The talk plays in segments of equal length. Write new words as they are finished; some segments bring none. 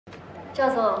赵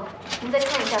总，您再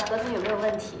看一下合同有没有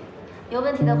问题，有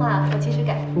问题的话我及时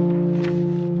改。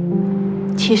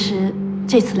其实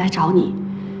这次来找你，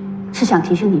是想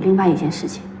提醒你另外一件事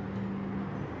情。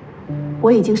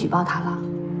我已经举报他了，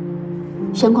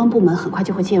相关部门很快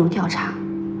就会介入调查，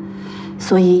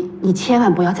所以你千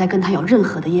万不要再跟他有任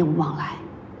何的业务往来，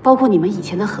包括你们以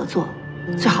前的合作，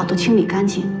最好都清理干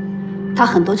净。他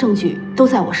很多证据都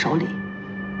在我手里，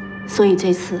所以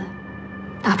这次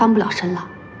他翻不了身了。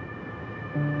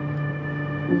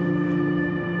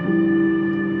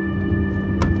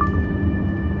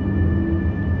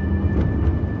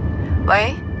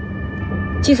喂，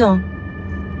季总，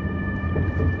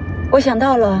我想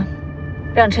到了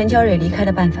让陈娇蕊离开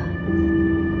的办法。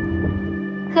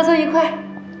合作愉快，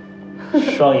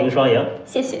双赢双赢。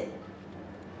谢谢。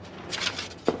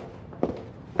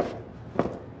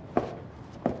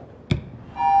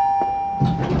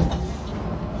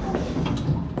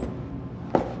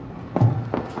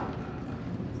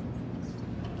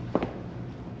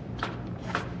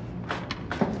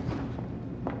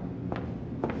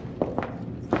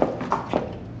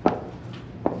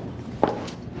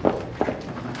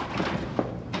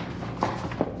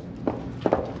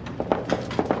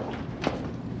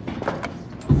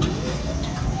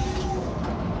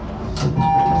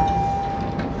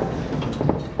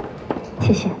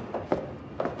谢谢。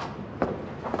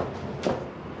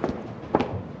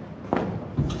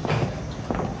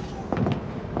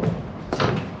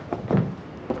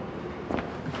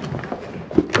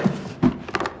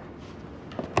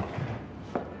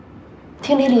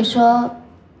听丽丽说，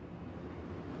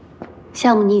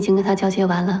项目你已经跟他交接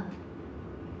完了，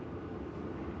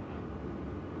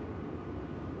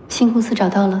新公司找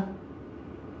到了。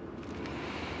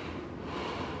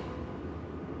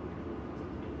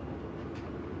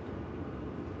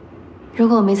如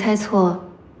果我没猜错，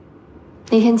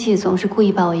那天季总是故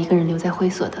意把我一个人留在会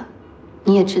所的，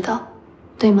你也知道，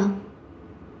对吗？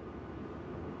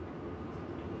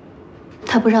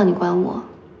他不让你管我，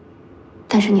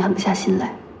但是你狠不下心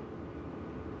来。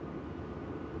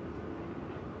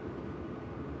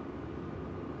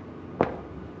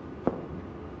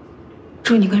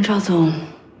祝你跟赵总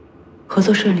合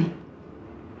作顺利。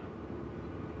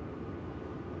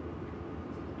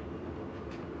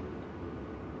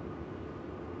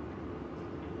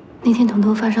那天彤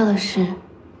彤发烧的事，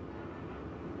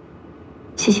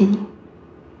谢谢你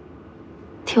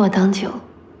替我挡酒，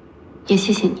也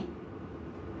谢谢你。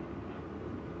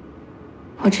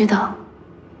我知道，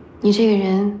你这个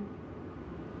人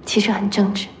其实很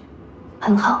正直，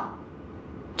很好，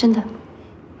真的。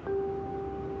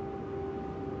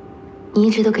你一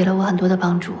直都给了我很多的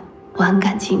帮助，我很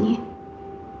感激你。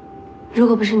如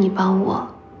果不是你帮我，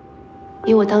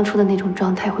以我当初的那种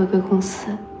状态回归公司，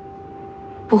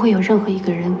不会有任何一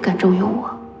个人敢重用我，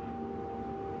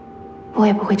我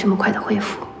也不会这么快的恢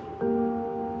复。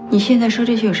你现在说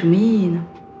这些有什么意义呢？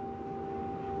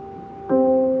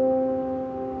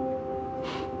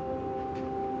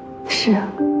是啊，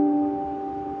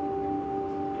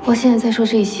我现在在说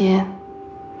这些，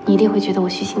你一定会觉得我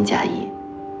虚情假意，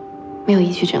没有一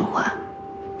句真话。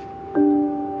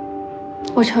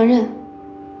我承认，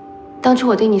当初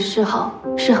我对你示好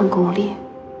是很功利，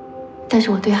但是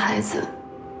我对孩子，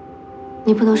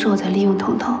你不能说我在利用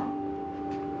彤彤，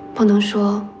不能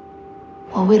说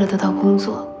我为了得到工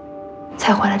作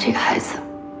才怀了这个孩子。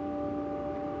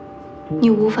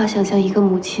你无法想象一个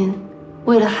母亲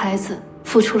为了孩子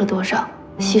付出了多少，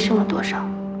牺牲了多少。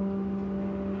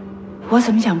我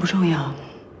怎么讲不重要，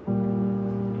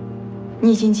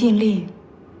你已经尽力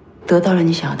得到了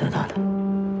你想要得到的。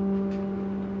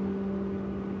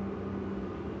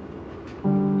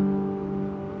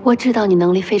我知道你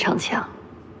能力非常强，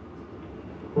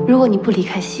如果你不离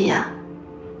开西亚，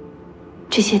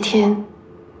这些天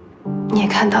你也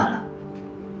看到了，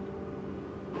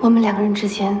我们两个人之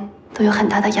间都有很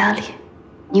大的压力，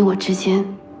你我之间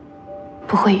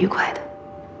不会愉快的。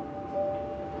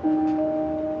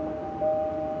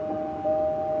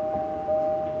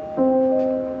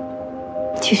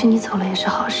其实你走了也是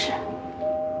好事，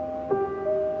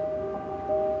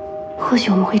或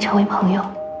许我们会成为朋友。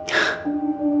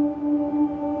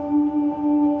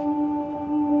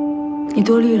你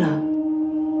多虑了，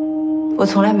我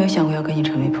从来没有想过要跟你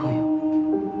成为朋友。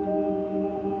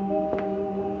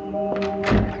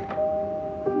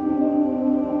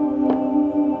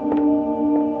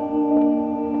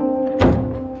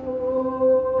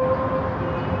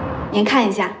您看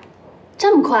一下，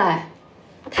这么快，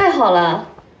太好了！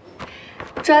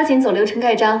抓紧走流程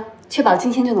盖章，确保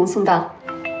今天就能送到。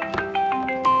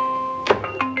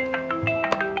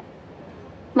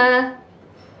妈，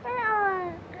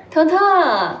彤彤，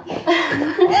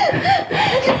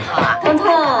彤彤，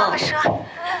妈妈说，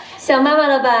想妈妈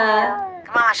了吧？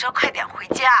跟妈妈说快点回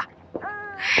家，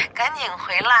赶紧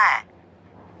回来。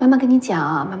妈妈跟你讲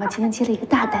啊，妈妈今天接了一个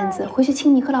大单子，回去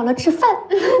请你和姥姥吃饭。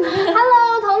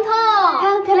Hello， 彤彤，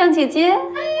看漂亮姐姐，好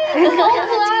可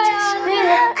爱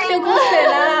啊！流口水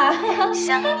了，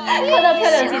想你，看到漂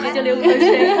亮姐姐就流口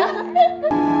水。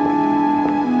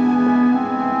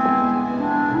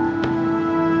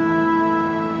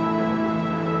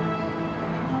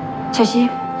小溪，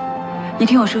你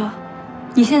听我说，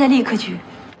你现在立刻去。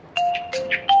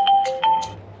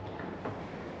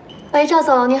喂，赵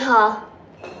总，你好，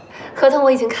合同我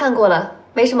已经看过了，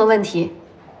没什么问题。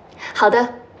好的，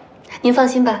您放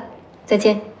心吧，再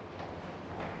见。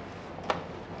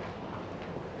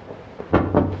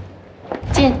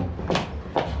进。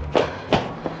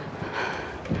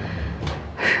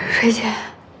水姐，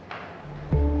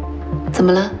怎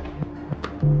么了？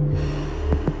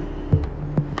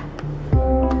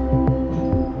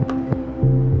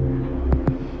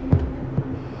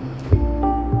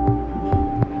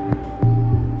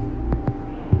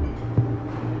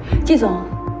季总，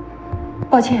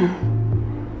抱歉，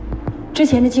之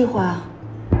前的计划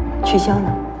取消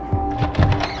了。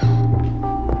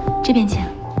这边请。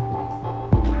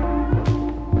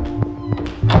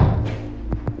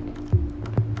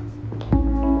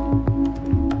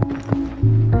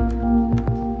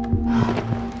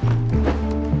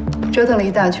折腾了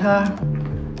一大圈，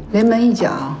临门一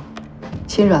脚，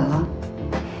心软了。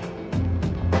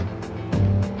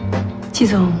季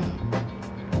总，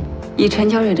以陈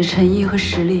乔蕊的诚意和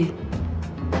实力，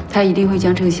他一定会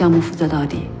将这个项目负责到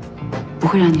底，不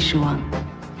会让你失望的。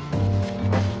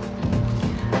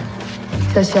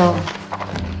小肖，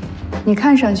你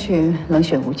看上去冷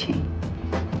血无情，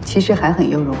其实还很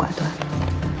优柔寡断。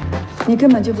你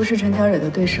根本就不是陈乔蕊的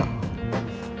对手。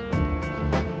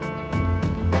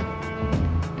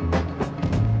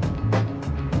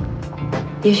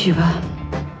也许吧。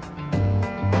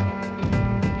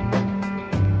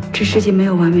这世界没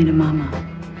有完美的妈妈。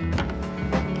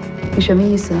你什么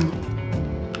意思啊？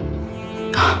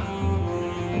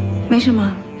没什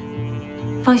么，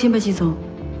放心吧，季总。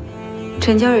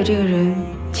陈娇蕊这个人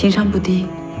情商不低，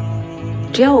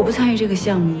只要我不参与这个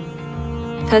项目，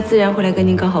她自然会来跟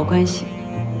您搞好关系，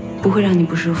不会让你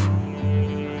不舒服。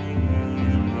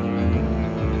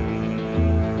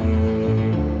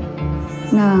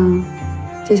那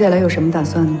接下来有什么打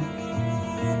算呢？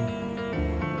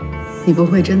你不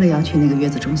会真的要去那个月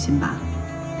子中心吧？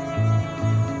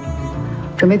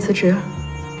准备辞职，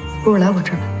不如来我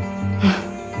这儿吧。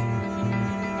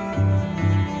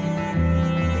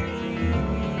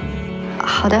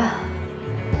好的，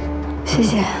谢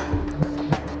谢。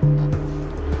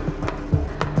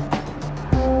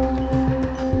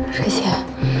水姐，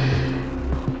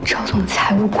赵总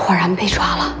财务果然被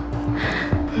抓了。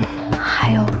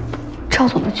还有，赵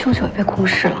总的舅舅也被公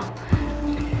示了。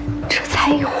这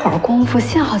才一会儿功夫，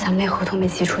幸好咱们那合同没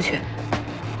寄出去，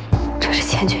这是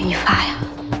千钧一发呀！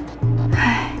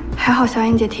哎，还好小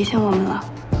英姐提醒我们了。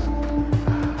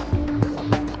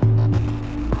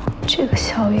这个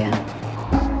萧燕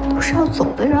都是要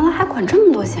走的人了，还管这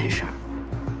么多闲事儿。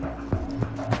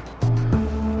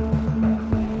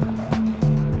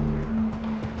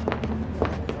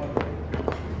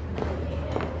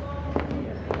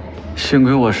幸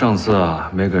亏我上次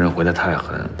没跟人回得太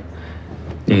狠，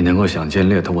你能够想见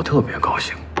猎头，我特别高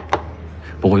兴。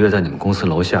不过约在你们公司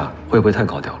楼下，会不会太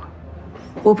高调了？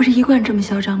我不是一贯这么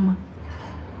嚣张吗？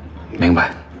明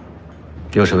白，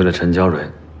又是为了陈娇蕊。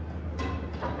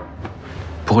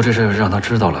不过这事要是让他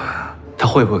知道了，他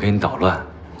会不会给你捣乱，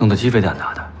弄得鸡飞蛋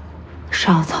打的？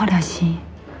少操点心，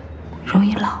容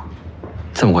易老。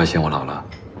这么快嫌我老了？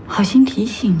好心提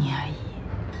醒你而已。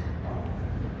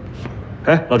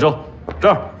哎，老周，这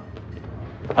儿。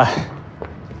哎，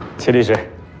齐律师，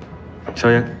萧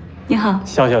燕，你好，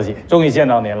肖小姐，终于见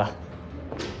到您了。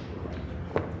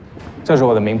这是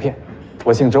我的名片，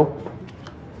我姓周。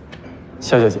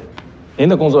肖小姐，您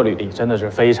的工作履历真的是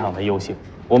非常的优秀，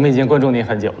我们已经关注您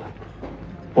很久了。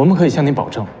我们可以向您保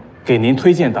证，给您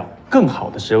推荐到更好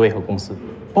的职位和公司，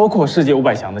包括世界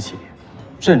500强的企业，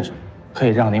甚至可以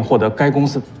让您获得该公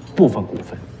司部分股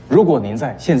份。如果您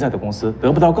在现在的公司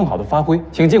得不到更好的发挥，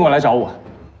请尽管来找我。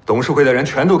董事会的人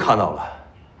全都看到了，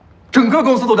整个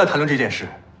公司都在谈论这件事。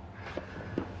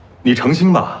你诚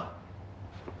心吧？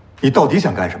你到底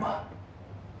想干什么？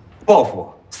报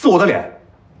复，撕我的脸？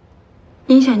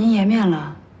影响您颜面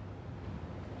了，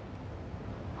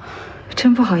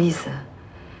真不好意思。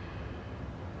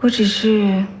我只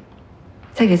是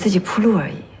在给自己铺路而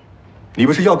已。你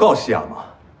不是要告西亚吗？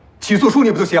起诉书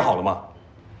你不就写好了吗？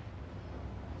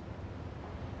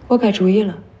我改主意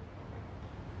了。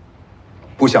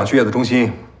不想去月子中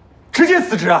心，直接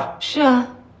辞职啊！是啊，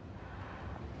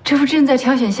这不正在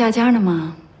挑选下家呢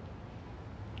吗？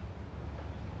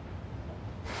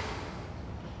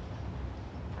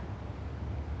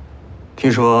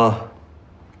听说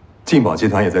劲宝集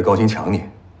团也在高薪抢你，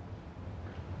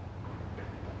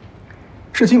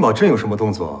是劲宝真有什么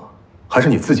动作，还是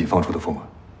你自己放出的风啊？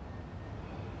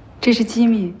这是机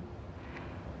密，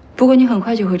不过你很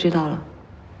快就会知道了。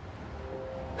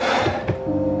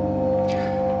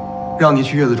让你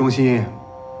去月子中心，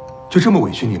就这么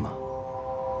委屈你吗？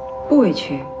不委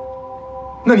屈。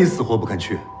那你死活不肯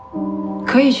去？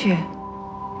可以去，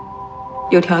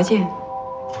有条件。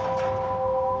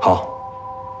好，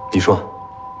你说。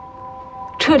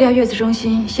撤掉月子中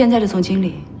心现在的总经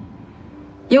理，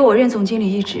由我任总经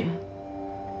理一职，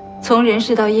从人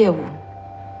事到业务，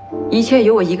一切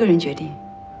由我一个人决定。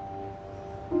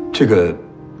这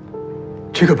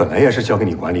个本来也是交给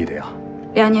你管理的呀。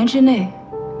2年之内，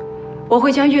我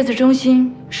会将月子中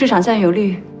心市场占有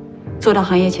率做到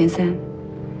行业前3，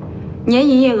年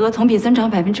营业额同比增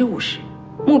长50%。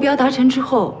目标达成之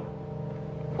后，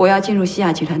我要进入西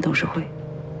亚集团董事会。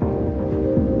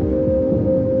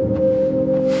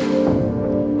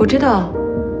我知道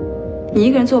你一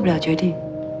个人做不了决定，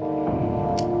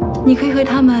你可以和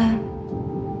他们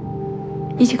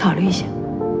一起考虑一下。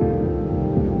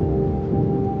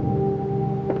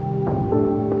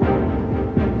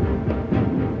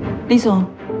李总，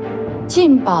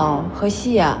劲宝和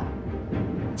西亚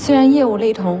虽然业务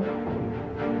类同，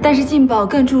但是劲宝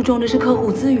更注重的是客户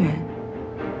资源。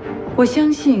我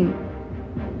相信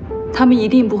他们一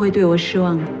定不会对我失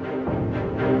望的。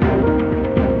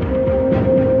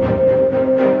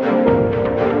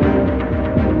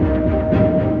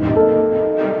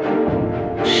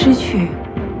失去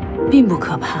并不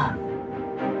可怕，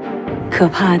可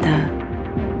怕的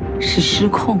是失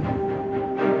控。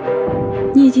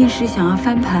逆境时想要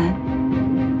翻盘，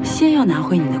先要拿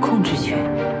回你的控制权。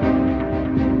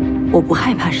我不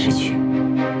害怕失去，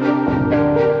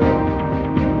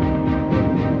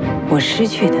我失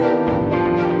去的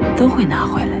都会拿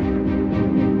回来。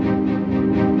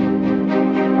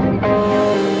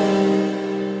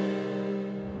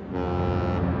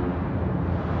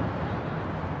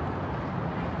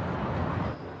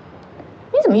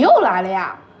你怎么又来了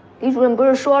呀？李主任不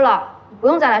是说了，你不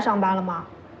用再来上班了吗？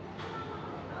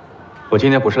我今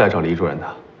天不是来找李主任的，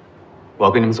我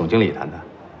要跟你们总经理谈谈。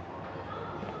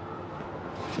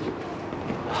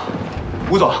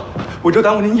吴总，我只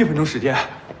耽误您1分钟时间。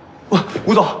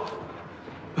吴总，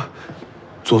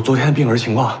昨天的病儿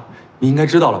情况你应该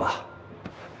知道了吧？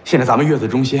现在咱们月子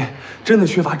中心真的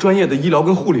缺乏专业的医疗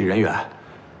跟护理人员。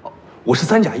我是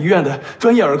3甲医院的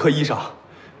专业儿科医生，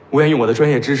我愿用我的专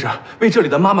业知识为这里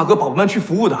的妈妈和宝宝们去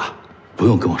服务的。不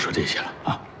用跟我说这些了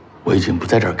啊，我已经不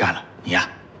在这儿干了。你呀，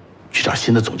去找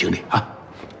新的总经理啊。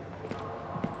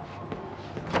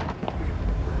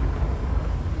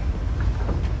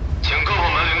请各部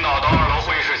门领导到2楼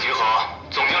会议室集合，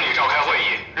总经理召开会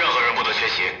议，任何人不得缺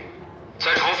席。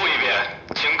再重复一遍，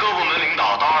请各部门领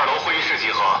导到2楼会议室集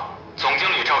合，总经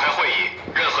理召开会议，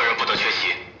任何人不得缺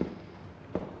席。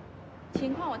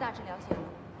情况我大致了解了，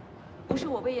不是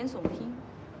我危言耸听。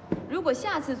如果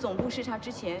下次总部视察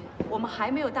之前，我们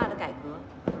还没有大的改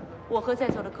革，我和在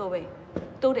座的各位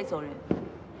都得走人。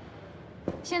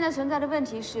现在存在的问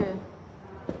题是，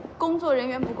工作人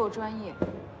员不够专业，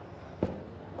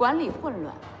管理混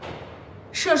乱，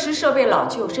设施设备老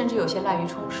旧，甚至有些滥竽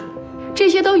充数，这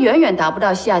些都远远达不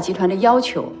到西亚集团的要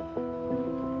求。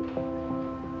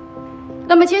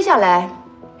那么接下来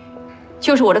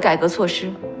就是我的改革措施。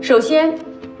首先，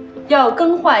要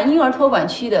更换婴儿托管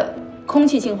区的空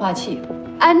气净化器，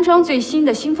安装最新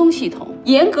的新风系统，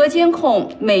严格监控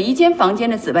每一间房间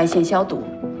的紫外线消毒。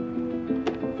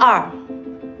2，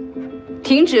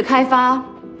停止开发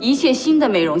一切新的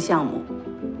美容项目。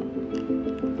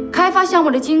开发项目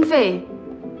的经费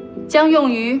将用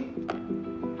于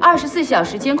24小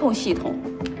时监控系统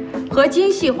和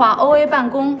精细化 OA 办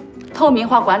公透明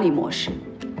化管理模式，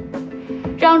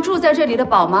让住在这里的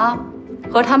宝妈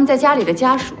和他们在家里的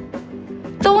家属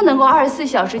都能够24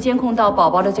小时监控到宝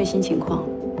宝的最新情况。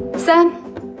3，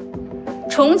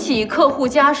重启客户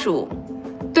家属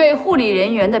对护理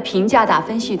人员的评价打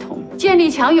分系统，建立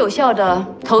强有效的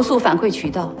投诉反馈渠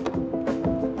道。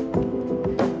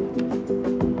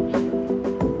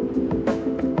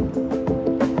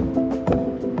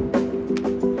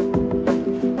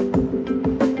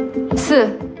4，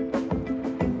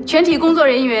全体工作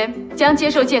人员将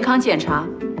接受健康检查，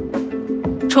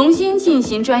重新进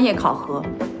行专业考核。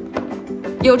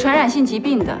有传染性疾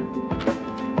病的、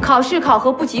考试考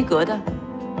核不及格的，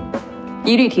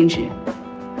一律停职。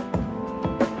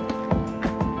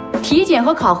体检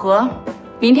和考核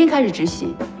明天开始执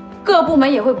行，各部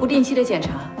门也会不定期的检查。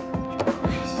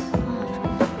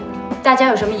大家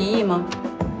有什么疑义吗？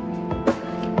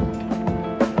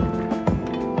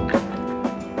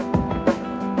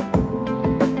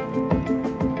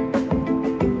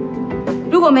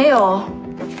如果没有，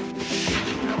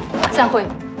散会。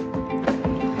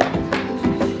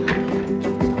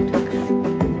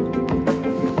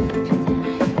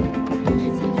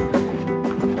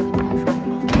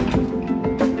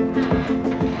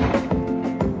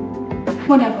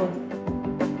莫大夫，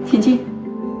请进。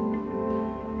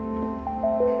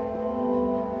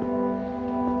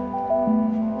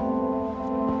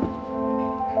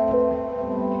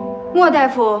莫大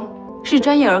夫是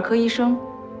专业儿科医生，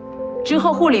之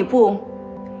后护理部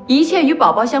一切与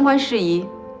宝宝相关事宜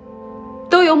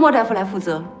都由莫大夫来负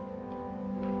责。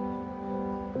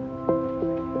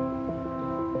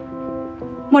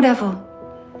莫大夫，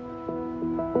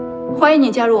欢迎你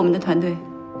加入我们的团队。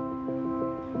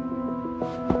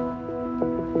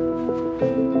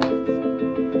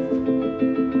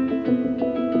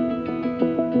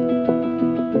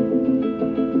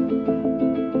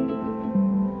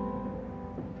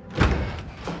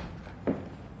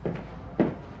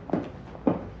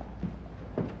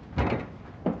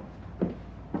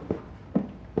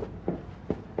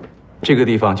这个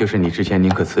地方就是你之前宁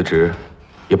可辞职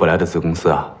也不来的子公司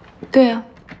啊？对啊。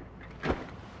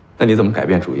那你怎么改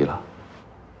变主意了？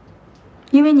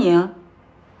因为你啊。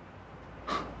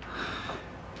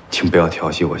请不要调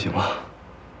戏我行吗？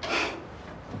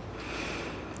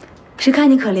是看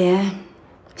你可怜，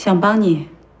想帮你。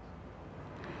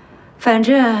反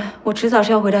正我迟早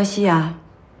是要回到西雅，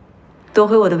夺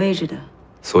回我的位置的。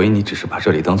所以你只是把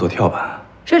这里当做跳板？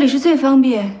这里是最方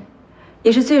便，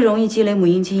也是最容易积累母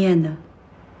婴经验的。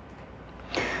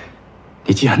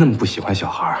你既然那么不喜欢小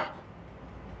孩，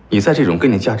你在这种跟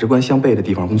你价值观相悖的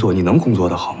地方工作，你能工作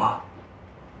得好吗？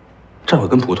这可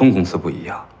跟普通公司不一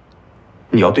样，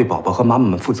你要对宝宝和妈妈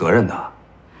们负责任的。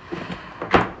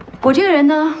我这个人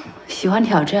呢，喜欢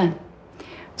挑战，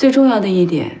最重要的一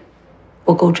点，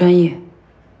我够专业。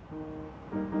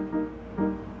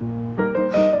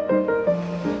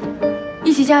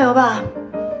一起加油吧！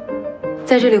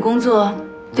在这里工作，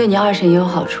对你二婶也有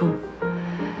好处，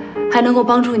还能够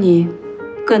帮助你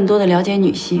更多的了解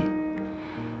女性。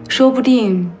说不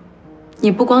定，你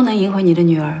不光能赢回你的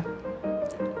女儿，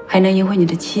还能赢回你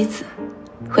的妻子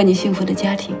和你幸福的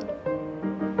家庭。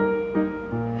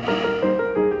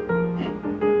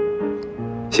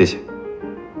谢谢。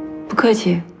不客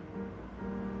气，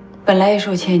本来也是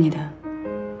我欠你的。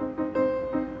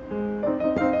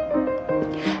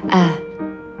哎，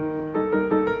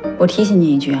我提醒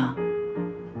你一句啊，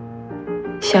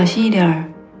小心一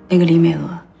点那个李美娥。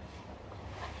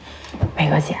美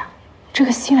娥姐，这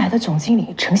个新来的总经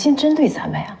理诚心针对咱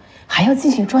们呀，还要进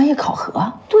行专业考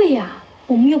核。对呀，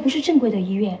我们又不是正规的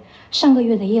医院，上个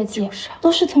月的业绩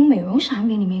都是从美容产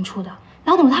品里面出的，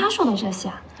哪懂他说的这些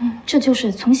啊？这就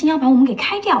是存心要把我们给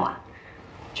开掉啊！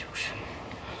就是，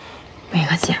美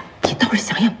娥姐，你倒是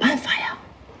想想办法呀。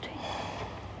对，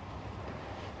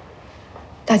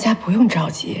大家不用着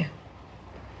急。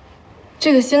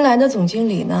这个新来的总经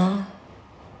理呢，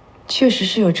确实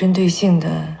是有针对性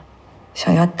的，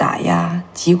想要打压、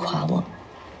击垮我们。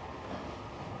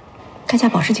大家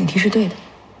保持警惕是对的。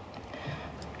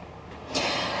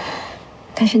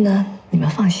但是呢，你们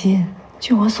放心，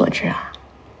据我所知啊，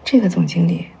这个总经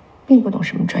理并不懂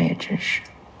什么专业知识，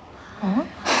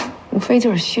无非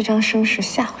就是虚张声势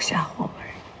吓唬吓唬我们而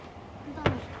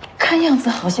已。看样子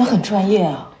好像很专业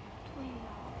啊。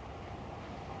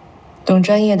懂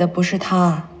专业的不是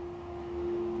他，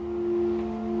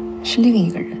是另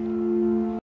一个人。